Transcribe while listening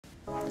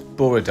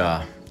Bore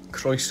da,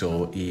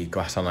 croeso I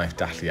Gwasanaeth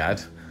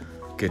Dalliad.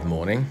 Good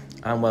morning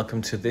and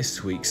welcome to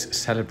this week's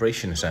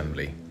Celebration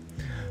Assembly.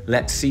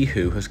 Let's see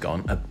who has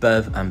gone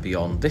above and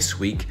beyond this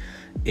week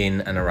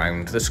in and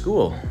around the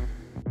school.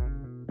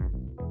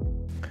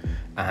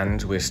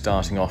 And we're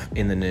starting off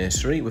in the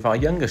nursery with our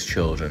youngest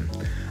children.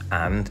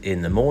 And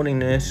in the morning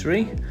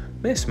nursery,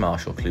 Miss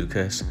Marshall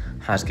Clucas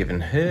has given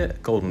her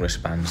golden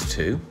wristbands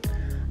to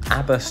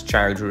Abbas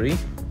Chowdhury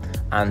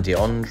and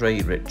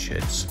DeAndre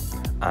Richards.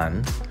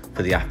 And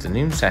for the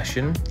afternoon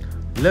session,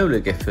 Lola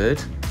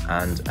Gifford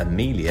and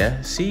Amelia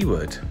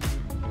Seawood.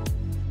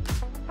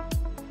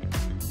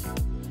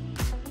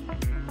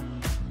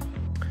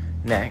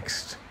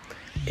 Next,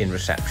 in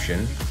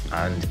reception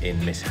and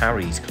in Miss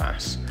Harry's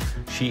class,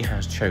 she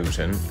has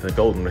chosen for the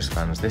golden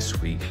wristbands this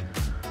week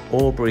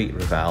Aubrey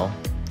Ravel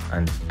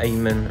and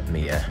Eamon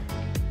Mia.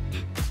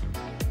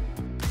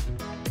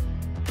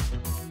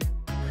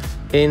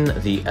 In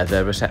the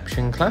other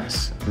reception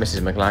class,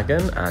 Mrs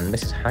McLagan and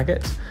Mrs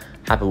Haggett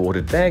have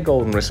awarded their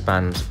golden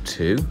wristbands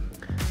to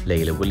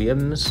Layla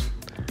Williams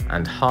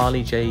and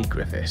Harley J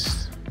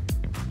Griffiths.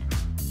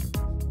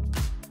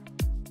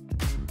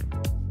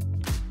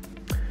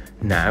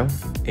 Now,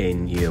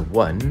 in Year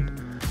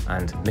 1,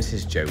 and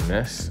Mrs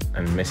Jonas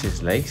and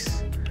Mrs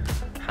Lace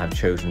have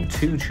chosen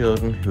two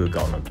children who have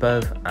gone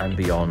above and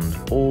beyond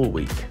all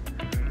week,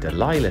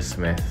 Delilah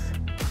Smith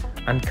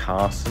and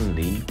Carson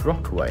Lee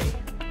Brockway.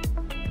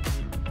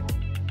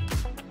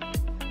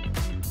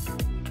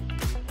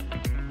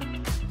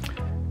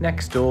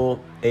 Next door,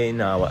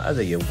 in our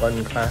other Year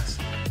 1 class,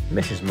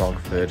 Mrs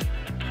Mogford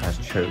has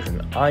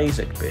chosen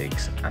Isaac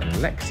Biggs and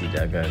Lexi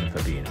Duggan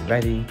for being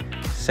ready,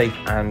 safe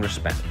and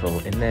respectful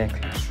in their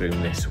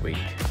classroom this week.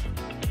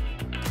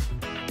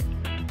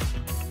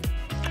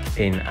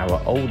 In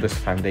our oldest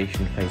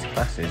foundation phase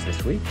classes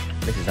this week,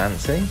 Mrs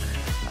Ansing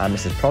and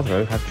Mrs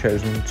Prothero have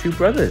chosen two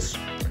brothers,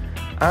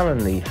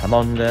 Aaron Lee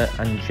Hamonda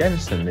and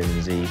Jensen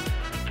Lindsay,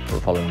 for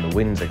following the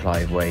Windsor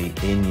Clive Way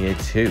in Year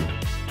 2.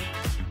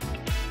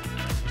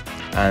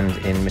 And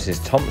in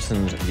Mrs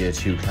Thompson's Year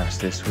 2 class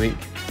this week,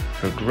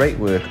 for great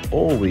work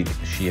all week,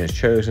 she has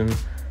chosen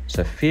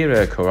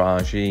Safira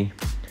Koraji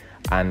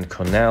and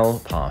Cornell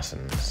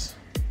Parsons.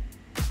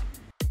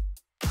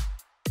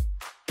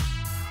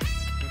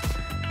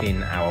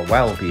 In our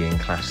wellbeing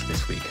class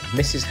this week,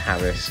 Mrs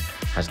Harris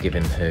has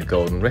given her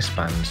golden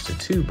wristbands to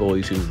two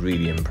boys who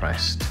really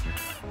impressed,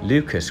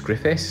 Lucas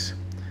Griffiths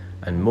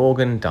and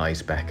Morgan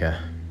Deisbecker.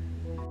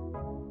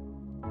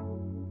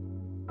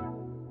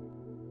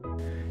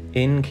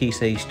 In Key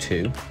Stage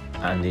 2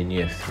 and in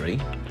Year 3,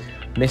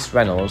 Miss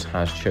Reynolds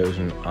has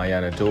chosen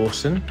Ayanna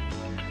Dawson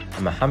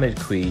and Mohammed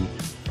Kui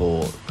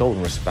for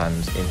golden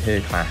wristbands in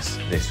her class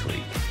this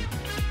week.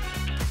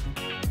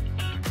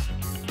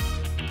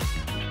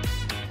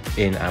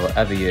 In our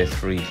other Year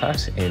 3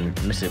 class, in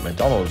Mrs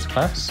McDonald's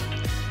class,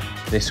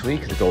 this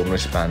week the golden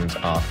wristbands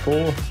are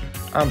for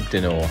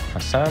Abdinor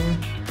Hassan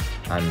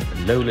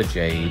and Lola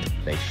Jade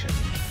Lation.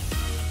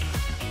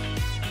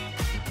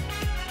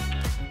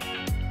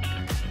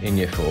 In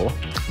Year 4,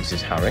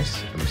 Mrs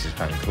Harris and Mrs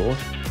Fancourt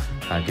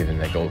have given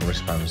their golden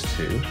wristbands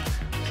to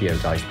Theo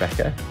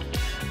Deisbecker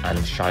and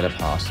Shyla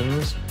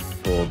Parsons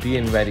for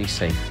being ready,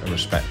 safe and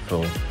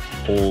respectful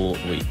all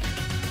week.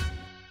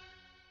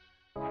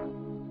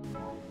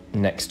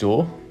 Next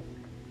door,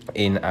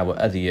 in our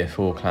other Year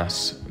 4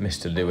 class,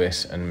 Mr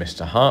Lewis and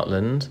Mr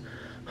Hartland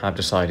have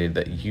decided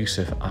that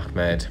Yusuf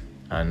Ahmed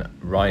and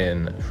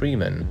Ryan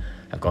Freeman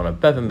have gone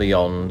above and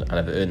beyond and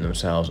have earned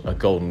themselves a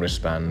golden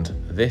wristband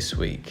this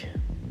week.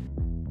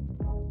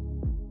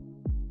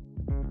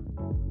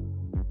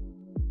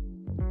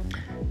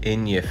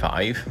 In Year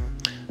 5,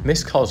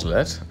 Miss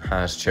Coslet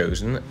has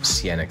chosen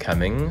Sienna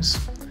Cummings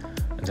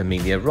and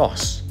Amelia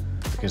Ross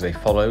because they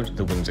followed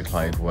the Windsor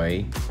Clive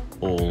Way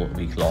all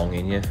week long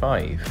in Year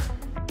 5.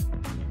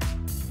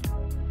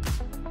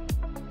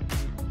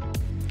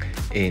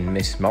 In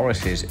Miss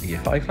Morris's Year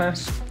 5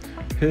 class,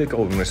 her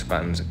golden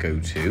wristbands go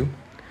to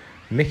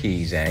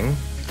Mickey Zeng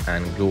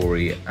and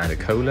Glory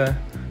Adekola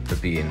for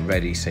being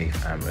ready,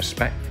 safe and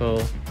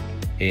respectful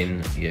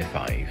in Year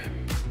 5.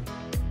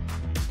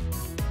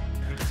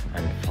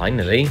 And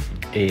finally,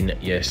 in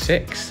Year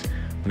 6,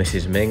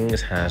 Mrs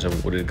Mings has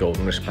awarded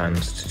golden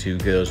wristbands to two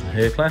girls in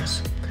her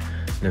class,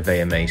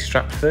 Nevaeh May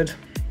Stratford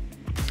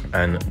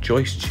and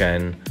Joyce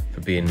Chen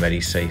for being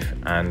ready, safe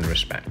and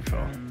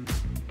respectful.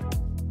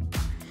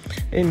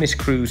 In Miss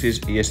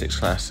Cruz's Year 6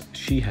 class,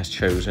 she has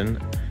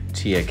chosen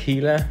Tia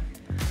Keeler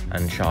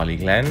and Charlie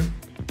Glenn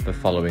for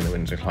following the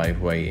Windsor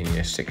Clive Way in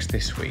Year 6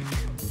 this week.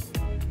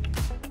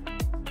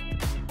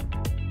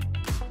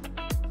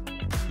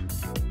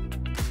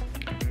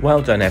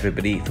 Well done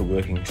everybody for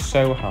working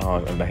so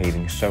hard and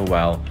behaving so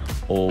well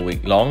all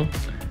week long.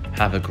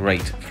 Have a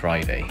great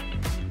Friday.